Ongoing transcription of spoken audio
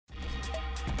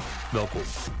Welkom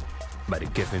bij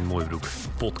de Kevin Mooibroek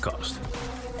podcast.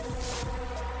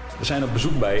 We zijn op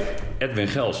bezoek bij Edwin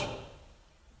Gels.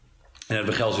 En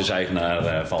Edwin Gels is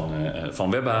eigenaar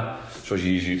van Webba, zoals je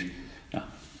hier ziet. Nou,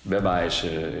 Webba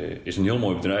is een heel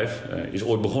mooi bedrijf, is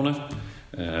ooit begonnen.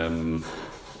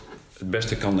 Het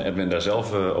beste kan Edwin daar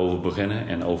zelf over beginnen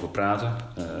en over praten.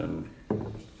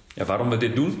 Waarom we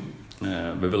dit doen?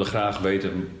 We willen graag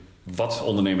weten wat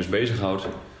ondernemers bezighoudt,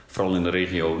 vooral in de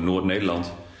regio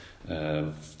Noord-Nederland.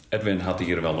 Edwin had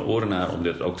hier wel een oren naar om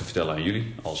dit ook te vertellen aan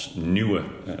jullie, als nieuwe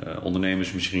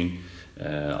ondernemers misschien,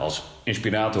 als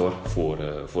inspirator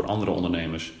voor andere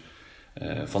ondernemers.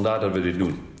 Vandaar dat we dit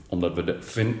doen,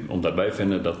 omdat wij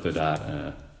vinden dat we daar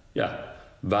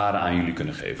waarde aan jullie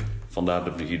kunnen geven. Vandaar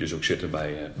dat we hier dus ook zitten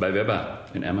bij Webba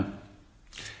in Emmen.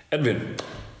 Edwin,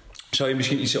 zou je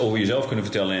misschien iets over jezelf kunnen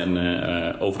vertellen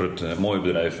en over het mooie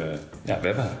bedrijf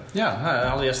Webba? Ja,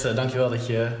 allereerst dankjewel dat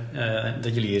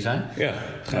jullie hier zijn. Ja,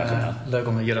 graag gedaan. Leuk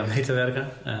om hier aan mee te werken.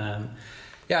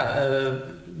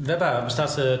 Webba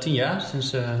bestaat 10 jaar,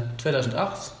 sinds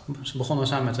 2008. Ze begonnen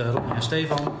samen met Ronnie en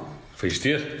Stefan.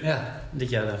 Gefeliciteerd. Ja, dit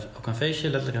jaar ook een feestje,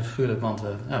 letterlijk en figuurlijk, want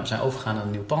we zijn overgegaan naar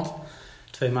een nieuw pand.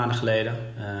 2 maanden geleden.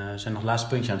 We zijn nog het laatste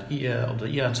puntje op de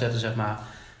i aan het zetten, zeg maar.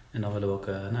 En dan willen we ook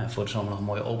voor de zomer nog een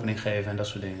mooie opening geven en dat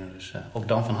soort dingen. Dus ook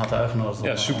dan van harte uitgenodigd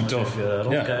om super tof. Even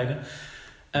rond te kijken.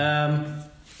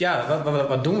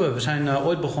 Wat doen we? We zijn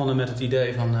ooit begonnen met het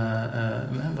idee van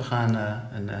we gaan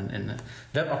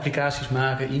webapplicaties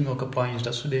maken, e-mailcampagnes,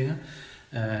 dat soort dingen.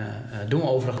 Doen we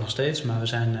overigens nog steeds, maar we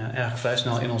zijn eigenlijk vrij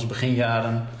snel in onze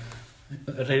beginjaren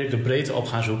redelijk de breedte op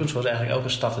gaan zoeken. Zoals eigenlijk elke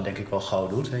stad het denk ik wel gauw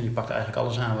doet. Je pakt eigenlijk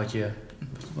alles aan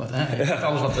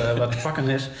alles wat te pakken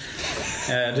is.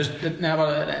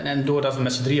 En doordat we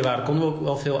met z'n drieën waren, konden we ook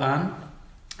wel veel aan.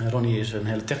 Ronnie is een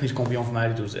hele technisch compagnon van mij.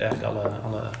 Die doet eigenlijk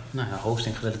alle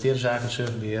hosting gerelateerde zaken,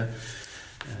 serverbeheer,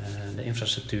 de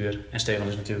infrastructuur. En Stefan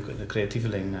is natuurlijk de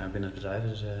creatieveling binnen het bedrijf.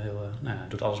 Dus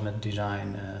doet alles met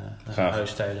design,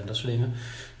 huisstijlen en dat soort dingen.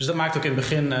 Dus dat maakt ook in het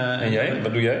begin... en jij?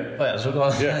 Wat doe jij? Oh ja, dat is ook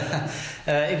wel...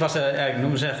 ik was ik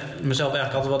noem mezelf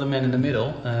eigenlijk altijd wel de man in the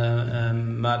middle.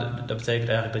 Maar dat betekent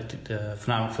eigenlijk dat ik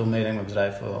voornamelijk veel meedenk met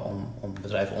bedrijven om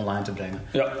bedrijven online te brengen.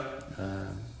 Ja.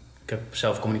 Ik heb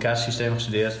zelf communicatiesystemen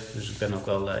gestudeerd. Dus ik ben ook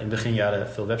wel in beginjaren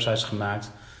veel websites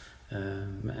gemaakt.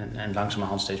 En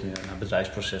langzamerhand steeds meer naar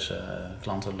bedrijfsprocessen,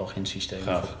 klanten, login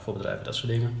systemen voor bedrijven, dat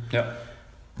soort dingen. Ja.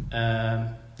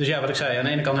 Dus wat ik zei, aan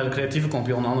de ene kant een hele creatieve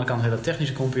compagnon, aan de andere kant een hele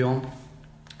technische compagnon.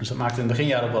 Dus dat maakte in het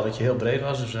beginjaren ook wel dat je heel breed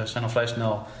was. Dus we zijn al vrij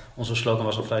snel, onze slogan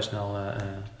was al vrij snel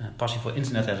passie voor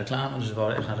internet en reclame. Dus we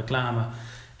wilden echt een reclame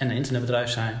en een internetbedrijf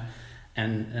zijn.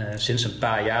 En sinds een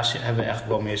paar jaar hebben we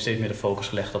eigenlijk wel steeds meer de focus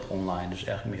gelegd op online. Dus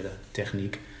eigenlijk meer de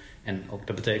techniek. En ook,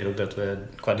 dat betekent ook dat we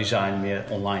qua design meer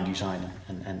online designen.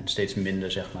 En steeds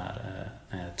minder, zeg maar,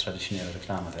 traditionele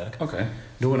reclamewerk. Okay.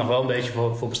 Doen we nog wel een beetje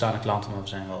voor bestaande klanten, maar we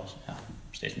zijn wel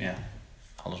steeds meer...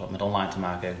 Alles wat met online te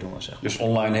maken heeft, doen we, zeg maar. Dus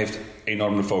online heeft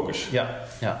enorm de focus?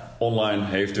 Ja. Online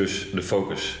heeft dus de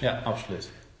focus? Ja,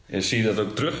 absoluut. Zie je dat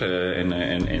ook terug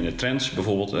in de trends?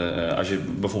 Bijvoorbeeld, als je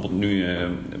bijvoorbeeld nu...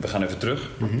 we gaan even terug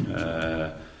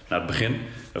naar het begin.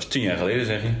 Dat was 10 jaar geleden,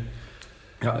 zeg je.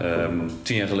 Ja.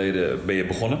 10 jaar geleden ben je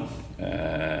begonnen.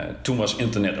 Toen was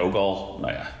internet ook al...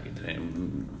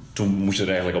 toen moest je er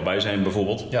eigenlijk al bij zijn,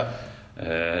 bijvoorbeeld. Ja.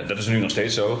 Dat is nu nog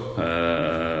steeds zo.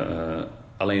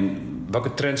 Alleen,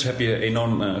 welke trends heb je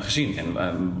enorm gezien? En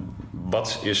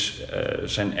wat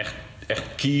zijn echt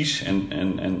keys en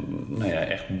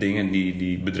echt dingen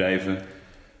die bedrijven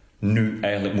nu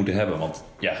eigenlijk moeten hebben? Want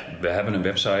we hebben een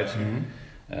website.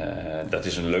 Dat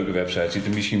is een leuke website, ziet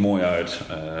er misschien mooi uit.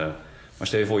 Maar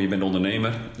stel je voor, je bent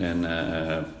ondernemer en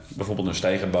bijvoorbeeld een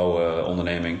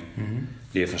stijgerbouwonderneming.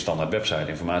 Die heeft een standaard website,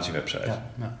 informatiewebsite.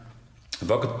 Ja.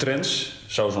 Welke trends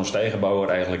zou zo'n stijgerbouwer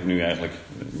eigenlijk nu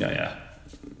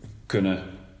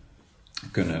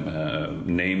kunnen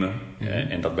nemen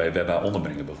en dat bij Webba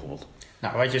onderbrengen bijvoorbeeld?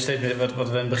 Nou, wat we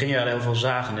in het beginjaren heel veel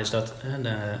zagen is dat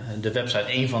de website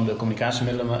één van de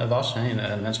communicatiemiddelen was.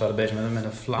 Mensen waren bezig met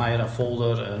een flyer, een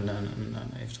folder,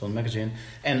 eventueel een magazine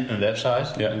en een website.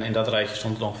 Ja. En in dat rijtje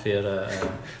stond het ongeveer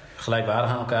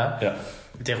gelijkwaardig aan elkaar. Ja.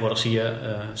 Tegenwoordig zie je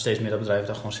steeds meer dat bedrijven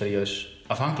daar gewoon serieus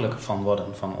afhankelijk van worden,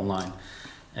 van online.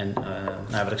 En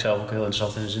wat ik zelf ook heel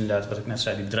interessant vind is inderdaad wat ik net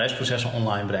zei, die bedrijfsprocessen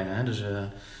online brengen. Dus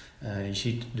je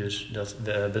ziet dus dat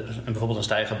bijvoorbeeld een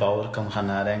stijgerbouwer kan gaan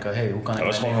nadenken, hoe kan ik...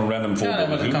 Dat is gewoon een random voorbeeld. Ja,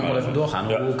 maar dat kan ik wel even doorgaan.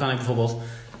 Ja. Hoe kan ik bijvoorbeeld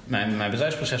mijn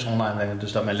bedrijfsprocessen online brengen?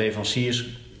 Dus dat mijn leveranciers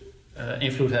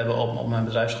invloed hebben op mijn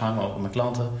bedrijfsgang, maar ook op mijn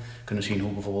klanten. Kunnen zien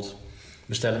hoe bijvoorbeeld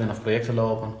bestellingen of projecten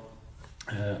lopen.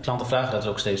 Klanten vragen dat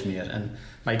ook steeds meer.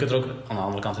 Maar je kunt er ook aan de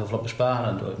andere kant heel veel op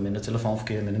besparen. Door minder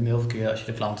telefoonverkeer, minder mailverkeer. Als je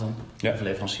de klanten of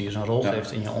leveranciers een rol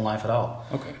geeft in je online verhaal.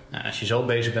 Okay. Nou, als je zo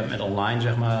bezig bent met online,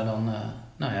 zeg maar,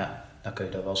 dan kun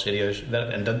je daar wel serieus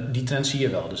werken. En die trend zie je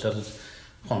wel. Dus dat het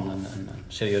gewoon een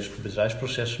serieus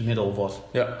bedrijfsprocesmiddel wordt.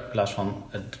 Ja. In plaats van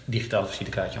het digitale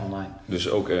visitekaartje online. Dus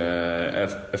ook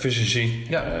efficiëntie.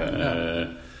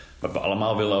 Wat we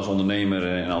allemaal willen als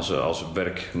ondernemer en als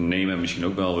werknemer misschien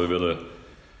ook wel. We willen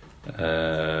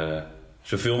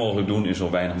zoveel mogelijk doen in zo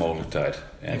weinig mogelijk tijd.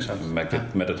 En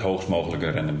met het hoogst mogelijke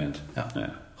rendement. Ja.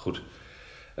 Goed.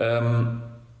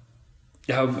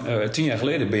 10 jaar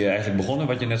geleden ben je eigenlijk begonnen,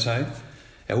 wat je net zei.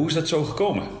 Ja, hoe is dat zo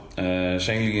gekomen?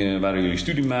 Waren jullie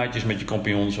studiemaatjes met je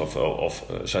compagnons? Of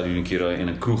zaten jullie een keer in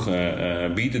een kroeg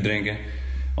bier te drinken?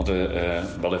 Want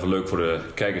wel even leuk voor de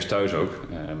kijkers thuis ook.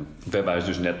 Webba is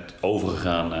dus net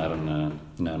overgegaan naar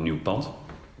een nieuw pand.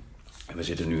 En we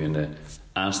zitten nu in de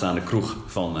aanstaande kroeg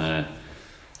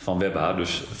van Webba.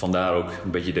 Dus vandaar ook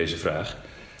een beetje deze vraag.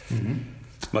 Mm-hmm.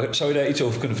 Maar zou je daar iets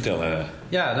over kunnen vertellen?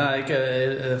 Ja,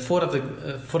 voordat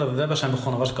we Webba zijn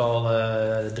begonnen was ik al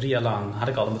 3 jaar lang... had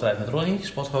ik al een bedrijf met Ronnie,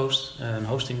 Spothost, een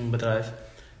hostingbedrijf.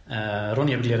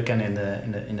 Ronnie heb ik leren kennen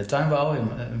in de tuinbouw.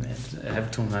 Heb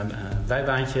ik toen een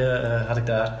bijbaantje had ik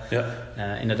daar. Ja.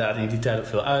 Inderdaad, in die tijd ook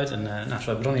veel uit. En zo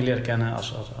heb ik Ronnie leren kennen als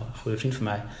een goede vriend van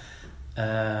mij.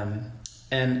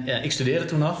 Ik studeerde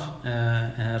toen nog.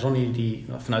 Ronnie, die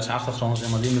vanuit zijn achtergrond is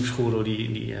helemaal Linux-guru,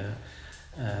 die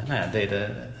deed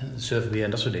serverbeheer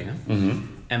en dat soort dingen. Mm-hmm.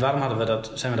 En waarom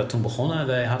zijn we dat toen begonnen?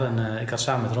 Ik had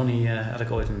samen met Ronnie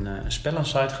ooit een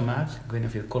spellensite gemaakt. Ik weet niet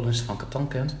of je Colonisten van Catan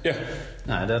kent. Ja.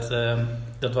 Nou,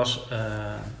 dat was...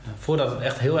 voordat het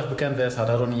echt heel erg bekend werd,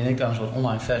 hadden Ronnie en ik daar een soort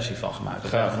online versie van gemaakt.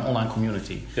 Dat was een online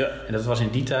community. Ja. En dat was in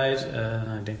die tijd,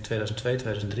 ik denk 2002,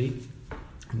 2003,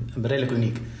 redelijk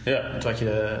uniek. Ja. Toen had je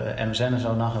de MSN en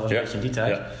zo nog, dat was een beetje in die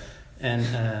tijd. Ja. En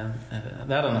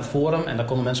we hadden een forum en daar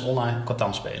konden mensen online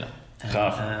Catan spelen.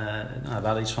 Gaaf. We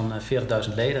hadden iets van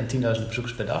 40.000 leden en 10.000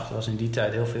 bezoekers per dag. Dat was in die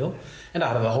tijd heel veel. En daar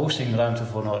hadden we hostingruimte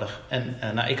voor nodig.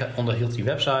 En ik onderhield die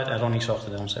website en Ronnie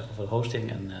zorgde dan voor de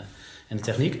hosting en de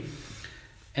techniek.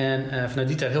 En vanuit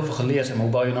die tijd heel veel geleerd. En hoe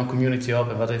bouw je dan een community op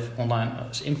en wat heeft online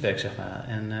als impact, zeg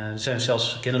maar. En er zijn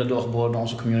zelfs kinderen doorgeboren bij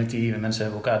onze community. Mensen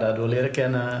hebben elkaar daardoor leren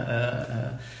kennen.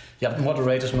 Je hebt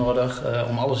moderators nodig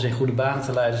om alles in goede banen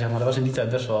te leiden, zeg maar. Dat was in die tijd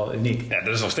best wel uniek. Ja,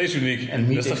 dat is nog steeds uniek. En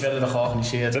meetings werden nog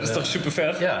georganiseerd. Dat is toch super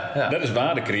vet? Ja. Dat is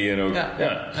waarde creëren ook.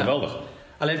 Ja, geweldig.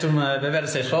 Alleen toen, we werden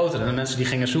steeds groter. En de mensen die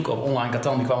gingen zoeken op online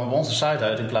Catan, die kwamen op onze site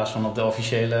uit in plaats van op de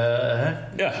officiële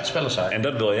spellensite. En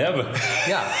dat wil je hebben.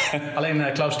 Ja,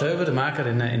 alleen Klaus Teuber, de maker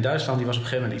in Duitsland, die was op een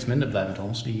gegeven moment iets minder blij met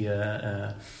ons. Die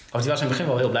was in het begin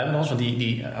wel heel blij met ons, want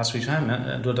die had zoiets van,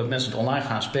 doordat mensen het online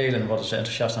gaan spelen, dan worden ze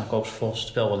enthousiast en kopen ze volgens het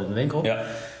spel wel in de winkel. Ja.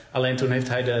 Alleen toen heeft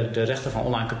hij de rechten van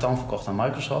online Catan verkocht aan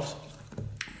Microsoft.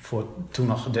 Voor toen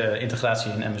nog de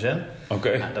integratie in MSN.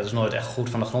 Okay. Nou, dat is nooit echt goed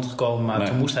van de grond gekomen, maar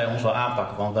toen moest hij ons wel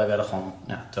aanpakken, want wij werden gewoon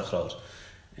te groot.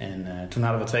 En toen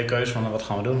hadden we 2 keuzes van wat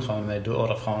gaan we doen? Gaan we mee door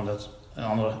of gaan we dat een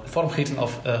andere vorm gieten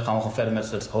of gaan we gewoon verder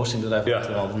met het hostingbedrijf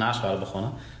waar we al daarnaast waren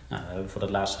begonnen? Nou, we hebben voor dat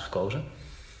laatste gekozen.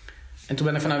 En toen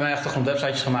ben ik vanuit mijn achtergrond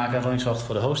websitejes gemaakt en Ronnie zorgde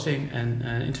voor de hosting. En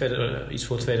iets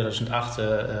voor 2008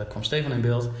 kwam Stefan in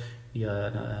beeld. Die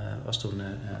was toen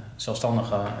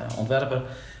zelfstandige ontwerper.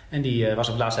 En die was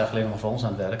op het laatste jaar geleden nog voor ons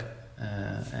aan het werk.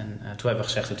 En toen hebben we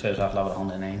gezegd in 2008 laten we de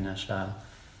handen in één slaan.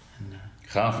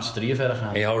 Gaaf. Met z'n drieën verder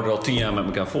gaan. En je houdt er al 10 jaar met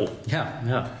elkaar vol. Ja.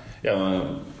 Ja, maar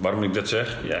waarom ik dat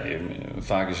zeg? Ja,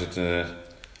 vaak is het... je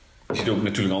ziet ook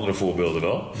natuurlijk andere voorbeelden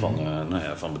wel.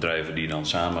 Van bedrijven die dan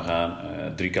samen gaan.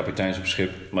 3 kapiteins op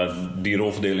schip. Maar die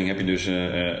rolverdeling heb je dus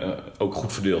ook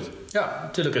goed verdeeld. Ja,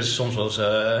 natuurlijk is het soms wel eens...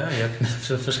 je hebt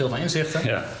een verschil van inzichten.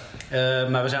 Ja.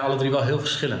 Maar we zijn alle 3 wel heel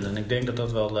verschillend. En ik denk dat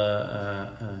dat wel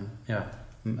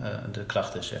de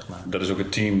kracht is, zeg maar. Dat is ook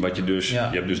het team wat je dus... Ja.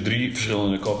 Je hebt dus 3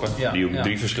 verschillende koppen. Ja. Die op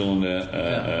 3 verschillende...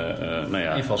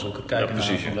 invalshoeken kijken naar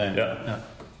het probleem. Ja. Ja.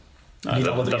 Nou, niet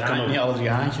alle 3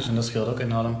 haantjes. En dat scheelt ook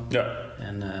enorm. Ja.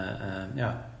 En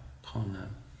gewoon...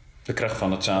 de kracht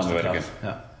van het samenwerken.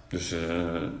 Ja. Dus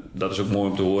dat is ook mooi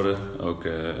om te horen. Ook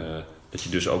dat je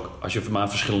dus ook... Als je maar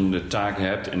verschillende taken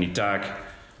hebt... En die taak...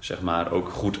 zeg maar ook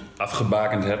goed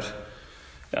afgebakend hebt,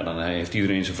 dan heeft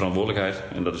iedereen zijn verantwoordelijkheid.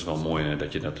 En dat is wel mooi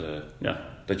dat je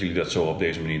dat jullie dat zo op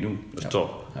deze manier doen. Dat is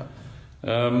top.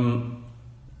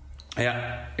 Ja.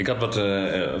 Ik had wat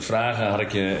vragen had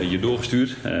ik je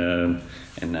doorgestuurd.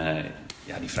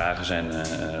 Die vragen zijn...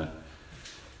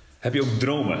 heb je ook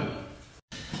dromen?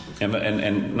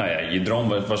 Je droom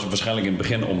was waarschijnlijk in het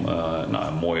begin om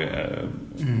een mooi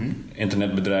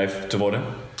internetbedrijf te worden.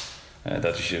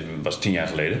 Dat was 10 jaar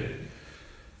geleden.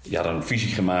 je had een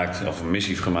visie gemaakt of een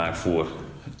missief gemaakt voor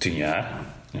 10 jaar.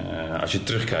 Als je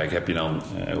terugkijkt, heb je dan,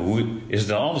 hoe is het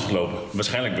dan anders gelopen?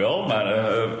 Waarschijnlijk wel, maar...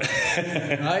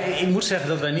 Nou, ik moet zeggen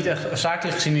dat wij niet echt,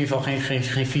 zakelijk gezien in ieder geval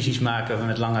geen visies maken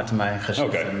met lange termijn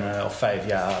gezicht. Of 5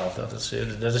 jaar. Of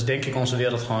dat is denk ik onze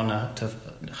wereld gewoon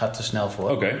gaat te snel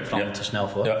voor. Verandert te snel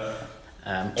voor. Ja.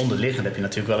 Onderliggend heb je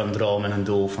natuurlijk wel een droom en een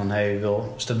doel van je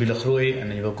wil stabiele groei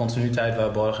en je wil continuïteit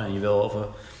waarborgen en je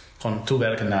wil gewoon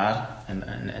toewerken naar.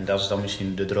 En dat is dan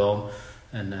misschien de droom.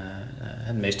 En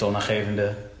het meest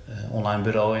toonaangevende online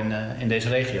bureau in deze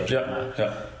regio. Zeg maar.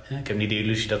 Ja. Ik heb niet de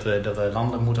illusie dat we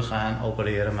landelijk moeten gaan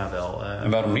opereren, maar wel... en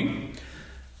waarom niet?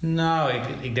 Nou,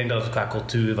 ik denk dat het qua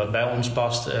cultuur wat bij ons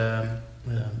past...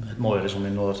 het mooier is om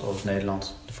in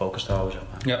Noord-Oost-Nederland de focus te houden, zeg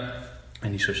maar. Ja.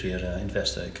 En niet zozeer in het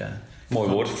Westen. Mooi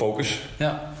woord, focus.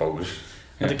 Ja. Focus.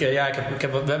 Want we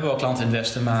hebben wel klanten in het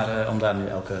Westen, maar om daar nu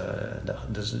elke dag...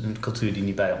 Dat is een cultuur die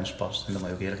niet bij ons past. En daar moet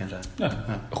je ook eerlijk in zijn. Ja,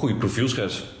 een goede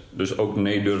profielschets. Dus ook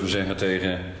nee durven zeggen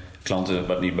tegen klanten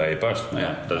wat niet bij je past. Nou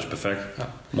ja, dat is perfect. Ja.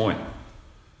 Mooi.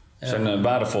 Dat zijn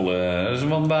waardevolle... Dat is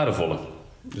wel een waardevolle.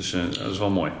 Dus dat is wel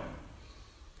mooi.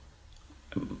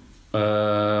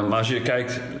 Maar als je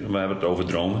kijkt... We hebben het over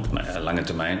dromen. Nou ja, lange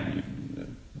termijn.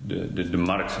 De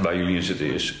markt waar jullie in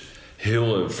zitten is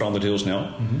verandert heel snel.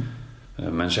 Mm-hmm.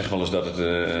 Men zegt wel eens dat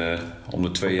het om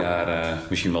de 2 jaar,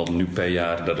 misschien wel nu per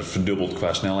jaar, dat het verdubbelt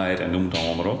qua snelheid en noem het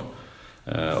allemaal maar op.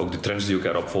 Ook de trends die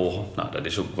elkaar opvolgen, nou dat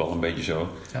is ook wel een beetje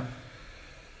zo.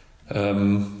 Ja.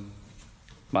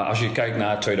 Maar als je kijkt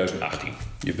naar 2018,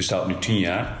 je bestaat nu 10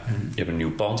 jaar, je hebt een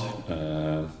nieuw pand.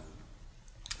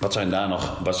 Wat zijn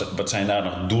daar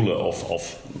nog doelen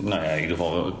of nou ja, in ieder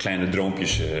geval kleine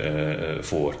droompjes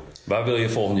voor? Waar wil je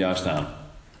volgend jaar staan?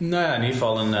 Nou ja, in ieder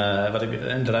geval in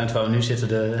de ruimte waar we nu zitten,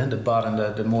 de bar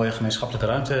en de mooie gemeenschappelijke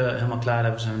ruimte helemaal klaar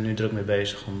hebben. Daar zijn we nu druk mee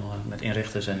bezig met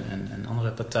inrichters en andere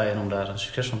partijen om daar een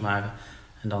succes van te maken.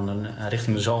 En dan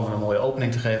richting de zomer een mooie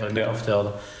opening te geven, wat ik net al vertelde.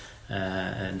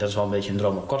 Dat is wel een beetje een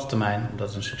droom op korte termijn, om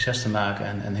dat een succes te maken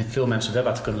en veel mensen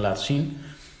Webba te kunnen laten zien.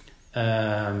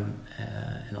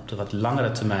 En op de wat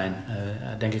langere termijn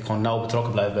denk ik gewoon nauw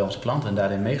betrokken blijven bij onze klanten en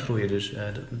daarin meegroeien. Dus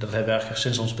dat hebben we eigenlijk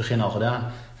sinds ons begin al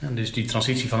gedaan. En dus die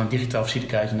transitie van een digitaal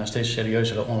visitekaartje naar steeds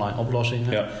serieuzere online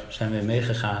oplossingen zijn we weer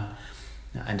meegegaan.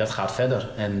 Ja, en dat gaat verder.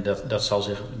 En dat zal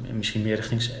zich misschien meer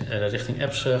richting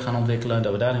apps gaan ontwikkelen,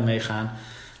 dat we daarin meegaan.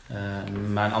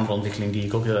 Maar een andere ontwikkeling die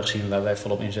ik ook heel erg zie en waar wij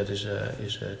volop inzetten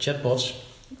is chatbots.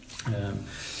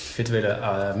 Virtuele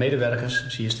medewerkers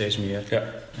zie je steeds meer. Ja.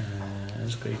 Dat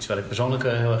is ook iets waar ik persoonlijk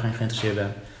heel erg in geïnteresseerd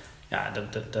ben. Ja,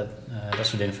 dat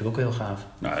soort dingen vind ik ook heel gaaf.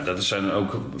 Nou, dat zijn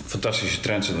ook fantastische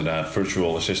trends inderdaad.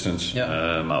 Virtual assistants,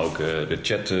 maar ook de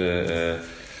chat.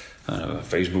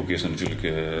 Facebook is er natuurlijk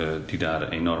die daar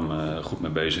enorm goed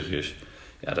mee bezig is.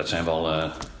 Ja, dat zijn wel...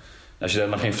 als je daar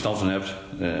nog geen verstand van hebt...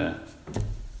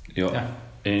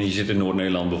 en je zit in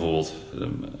Noord-Nederland bijvoorbeeld...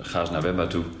 ga eens naar Webba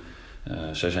toe.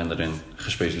 Zij zijn erin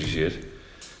gespecialiseerd.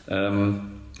 Nou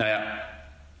ja...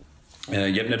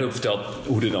 je hebt net ook verteld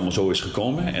hoe dit allemaal zo is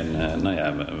gekomen. En,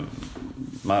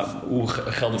 maar hoe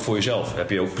geldt het voor jezelf? Heb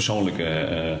je ook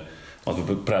persoonlijke... want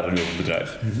we praten nu over het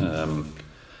bedrijf. Mm-hmm.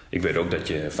 Ik weet ook dat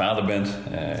je vader bent.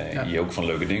 Je ook van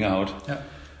leuke dingen houdt.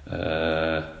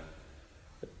 Ja.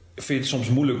 Vind je het soms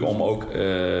moeilijk om ook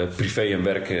privé en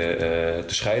werk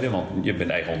te scheiden? Want je bent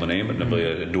eigen ondernemer. Dan wil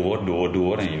je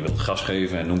door. En je wilt gas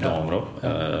geven en noem het allemaal maar op.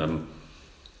 Ja.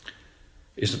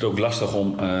 Is het ook lastig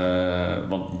om...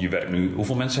 want je werkt nu...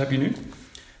 Hoeveel mensen heb je nu?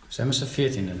 We zijn met z'n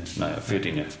 14. Nou ja,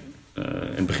 14. In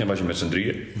het begin was je met z'n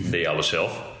 3. Deed je alles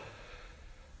zelf.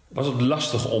 Was het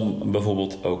lastig om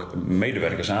bijvoorbeeld ook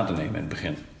medewerkers aan te nemen in het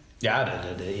begin? Ja,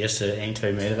 de eerste 1-2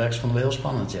 medewerkers vonden we heel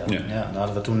spannend. Ja. Daar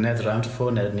hadden we toen net ruimte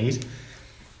voor, net niet.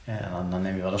 Ja, dan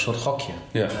neem je wel een soort gokje.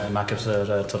 Ja. Maar ik heb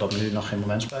er tot op nu nog geen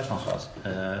moment spijt van gehad.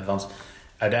 Want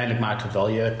uiteindelijk maakt het wel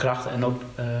je kracht en ook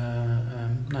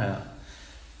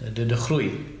de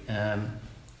groei.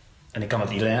 En ik kan het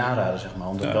iedereen aanraden, zeg maar,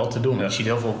 om dat wel te doen. Ja. Je ziet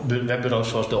heel veel webbureaus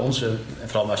zoals de onze, en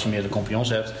vooral als je meerdere compagnons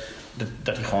hebt,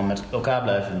 dat die gewoon met elkaar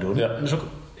blijven doen. Ja. En dat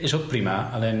is ook prima.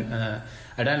 Alleen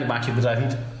uiteindelijk maak je het bedrijf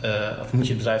niet, of moet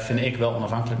je het bedrijf, vind ik, wel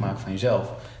onafhankelijk maken van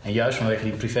jezelf. En juist vanwege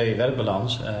die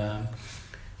privé-werkbalans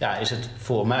is het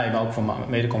voor mij, maar ook voor mijn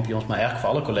mede-compagnons, maar eigenlijk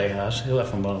voor alle collega's heel erg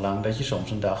van belang dat je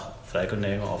soms een dag vrij kunt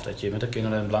nemen of dat je met de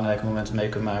kinderen belangrijke momenten mee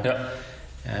kunt maken.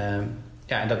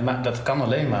 Ja. En dat kan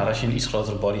alleen maar als je een iets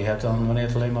grotere body hebt dan wanneer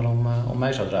het alleen maar om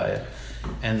mij zou draaien.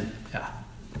 En ja.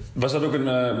 Was dat ook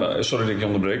sorry dat ik je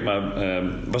onderbreek, maar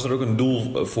was dat ook een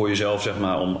doel voor jezelf, zeg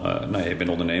maar, om, je bent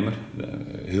ondernemer.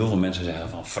 Heel veel mensen zeggen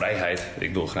van vrijheid,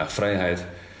 ik wil graag vrijheid.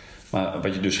 Maar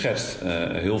wat je dus schetst,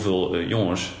 heel veel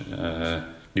jongens,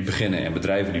 die beginnen en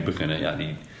bedrijven die beginnen, ja,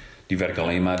 die werken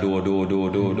alleen maar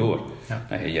door. Ja.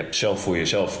 Nou, je hebt zelf voor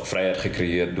jezelf vrijheid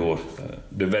gecreëerd door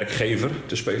de werkgever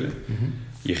te spelen.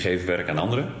 Je geeft werk aan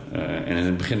anderen. En in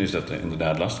het begin is dat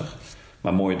inderdaad lastig.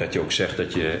 Maar mooi dat je ook zegt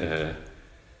dat je...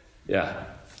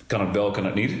 kan het wel, kan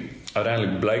het niet.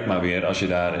 Uiteindelijk blijkt maar weer als je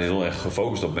daar heel erg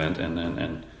gefocust op bent.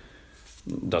 En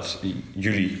dat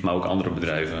jullie, maar ook andere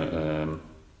bedrijven...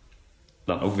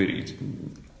 dan ook weer iets...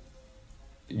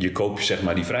 Je koopt zeg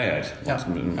maar die vrijheid. Want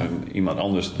iemand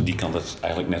anders die kan dat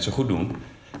eigenlijk net zo goed doen.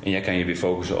 En jij kan je weer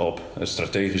focussen op het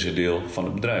strategische deel van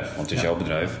het bedrijf. Want het is jouw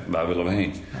bedrijf, waar willen we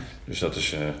heen? Ja. Dus dat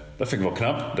vind ik wel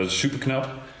knap. Dat is super knap.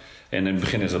 En in het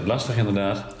begin is dat lastig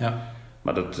inderdaad. Ja.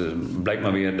 Maar dat blijkt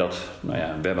maar weer dat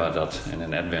Webba dat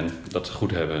en Edwin dat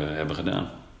goed hebben gedaan.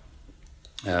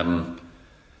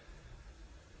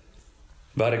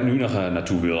 Waar ik nu nog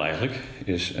naartoe wil eigenlijk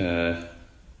is...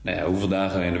 hoeveel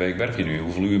dagen in de week werk je nu?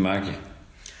 Hoeveel uur maak je?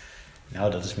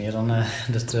 Nou, dat is meer dan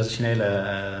de traditionele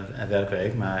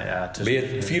werkweek. Maar ja, ben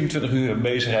je 24 uur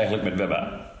bezig eigenlijk met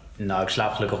Webba? Nou, ik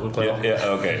slaap gelukkig ook wel. Ja.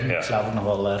 Ik slaap ook nog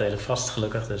wel redelijk vast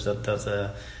gelukkig. Dus dat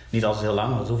niet altijd heel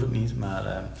lang, dat hoef ik niet.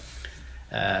 Maar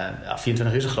 24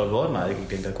 uur is een groot woord. Maar ik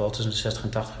denk dat ik wel tussen de 60 en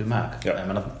 80 uur maak. Ja.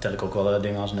 Maar dan tel ik ook wel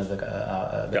dingen als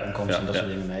netwerkinkomsten en dat soort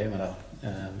dingen mee. Maar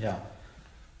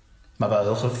Maar wel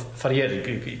heel gevarieerd.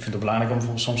 Ik vind het belangrijk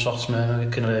om soms 's ochtends mijn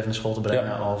kinderen even naar school te brengen.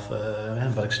 Ja. Of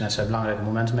wat ik net zei, belangrijke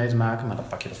momenten mee te maken. Maar dan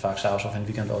pak je dat vaak 's avonds of in het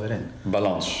weekend wel weer in.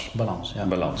 Balans. Ja.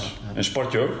 Balans. Ja. En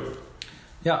sport je ook?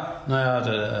 Ja,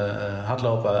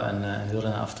 hardlopen en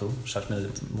wielrennen af en toe. Straks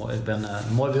ik ben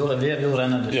mooi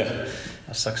wielrennen. Dus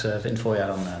straks in het voorjaar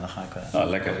dan ga ik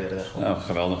lekker. weer weg. Nou,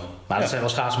 geweldig. Maar dat zijn wel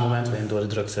schaarse momenten door de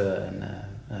drukte. En,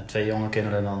 2 jonge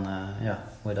kinderen, dan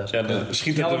moet je daar zo... Ja,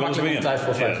 schiet het er wel eens weer in.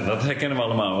 Ja, dat herkennen we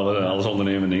allemaal wel als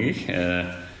ondernemer, denk ik.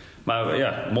 Maar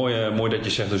ja, mooi dat je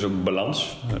zegt dus ook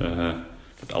balans.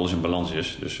 Dat alles in balans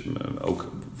is. Dus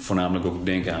ook voornamelijk ook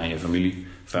denken aan je familie.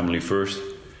 Family first.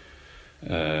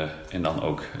 En dan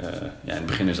ook... in het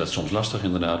begin is dat soms lastig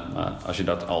inderdaad. Maar als je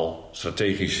dat al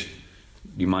strategisch,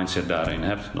 die mindset daarin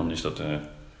hebt... dan is dat...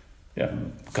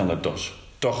 kan dat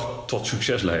toch tot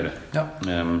succes leiden. Ja.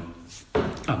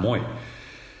 Mooi.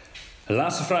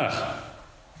 Laatste vraag.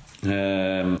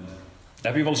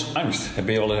 Heb je wel eens angst?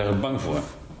 Ben je wel erg bang voor?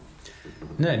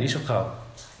 Nee, niet zo gauw.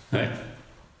 Nee?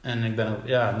 En ik ben ook...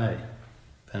 nee.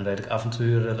 Ik ben redelijk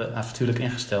avontuurlijk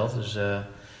ingesteld. Dus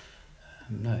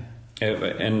nee.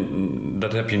 En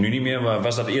dat heb je nu niet meer. Maar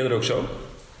was dat eerder ook zo?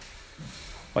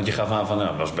 Want je gaf aan van...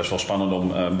 het was best wel spannend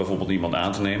om bijvoorbeeld iemand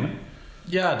aan te nemen.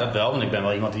 Ja, dat wel. Want ik ben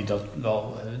wel iemand die dat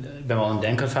wel... ik ben wel een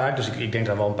denker vaak, dus ik denk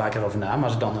daar wel een paar keer over na. Maar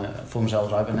als ik dan voor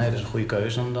mezelf uit ben, nee, dat is een goede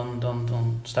keuze,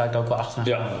 dan sta ik daar ook wel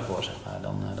achter en voor, zeg maar.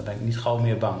 Dan ben ik niet gauw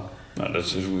meer bang. Nou, dat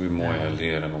is weer mooi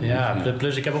leren.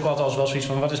 Plus ik heb ook altijd wel zoiets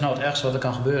van, wat is nou het ergste wat er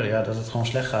kan gebeuren? Ja, dat het gewoon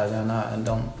slecht gaat. Ja, en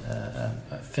dan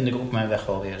vind ik ook mijn weg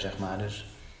wel weer, zeg maar. Dus,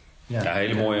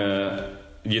 hele mooie...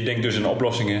 Je denkt dus in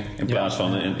oplossingen in plaats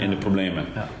van in de problemen.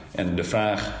 Ja. En de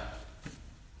vraag...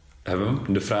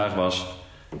 De vraag was,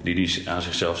 die hij aan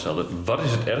zichzelf stelde... wat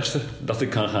is het ergste dat er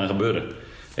kan gaan gebeuren?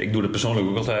 Ik doe dat persoonlijk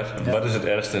ook altijd. Ja. Wat is het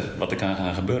ergste wat er kan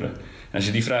gaan gebeuren? En als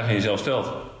je die vraag aan jezelf stelt...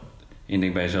 en je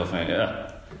denkt bij jezelf van...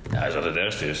 als dat het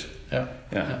ergste is...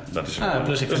 dat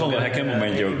is wel een herkenbaar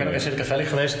momentje ook. Ik ben in Silicon Valley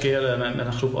geweest een keer met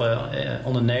een groep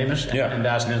ondernemers. En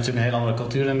daar is natuurlijk een hele andere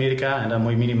cultuur in Amerika. En daar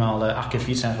moet je minimaal 8 keer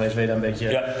fiets zijn geweest... wil je daar een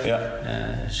beetje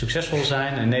succesvol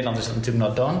zijn. In Nederland is dat natuurlijk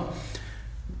not done.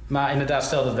 Maar inderdaad,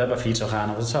 stel dat Webba failliet zou gaan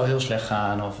of het zou heel slecht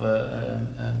gaan. Of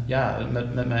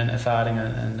met mijn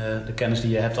ervaringen en de kennis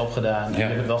die je hebt opgedaan. En ik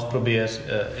heb het wel geprobeerd,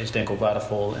 is denk ik ook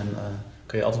waardevol. En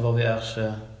kun je altijd wel weer ergens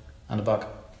aan de bak.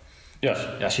 Ja.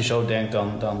 Dus, als je zo denkt,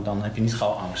 dan heb je niet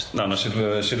gauw angst. Nou, dan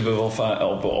zitten we wel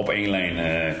op één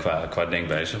lijn qua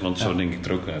denkwijze. Want zo denk ik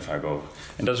er ook vaak over.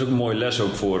 En dat is ook een mooie les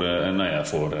ook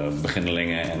voor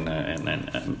beginnelingen en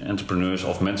entrepreneurs.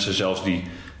 Of mensen zelfs die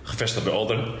gevestigd bij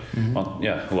ouderen. Mm-hmm. Want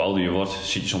hoe ouder je wordt,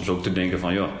 zit je soms ook te denken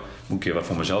van... moet ik een keer wat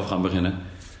voor mezelf gaan beginnen.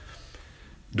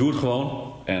 Doe het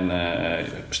gewoon. En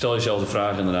stel jezelf de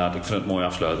vraag inderdaad. Ik vind het mooi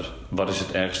afsluiter. Wat is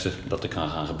het ergste dat er kan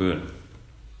gaan gebeuren?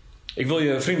 Ik wil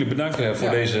je vriendelijk bedanken voor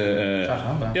deze... Graag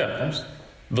gedaan,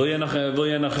 Wil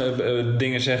jij nog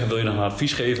dingen zeggen? Wil je nog een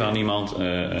advies geven aan iemand?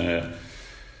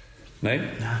 Nee?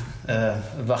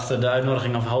 Wachten de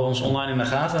uitnodiging of hou ons online in de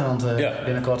gaten. Want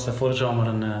binnenkort voor de zomer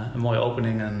een mooie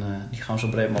opening. En die gaan we zo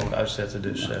breed mogelijk uitzetten.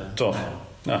 Dus, tof.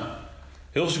 Nou,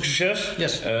 heel veel succes.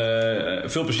 Yes.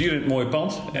 Veel plezier in het mooie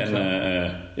pand.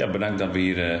 En bedankt dat we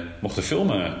hier mochten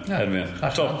filmen.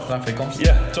 Graag gedaan. Bedankt voor je komst.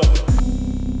 Ja, top.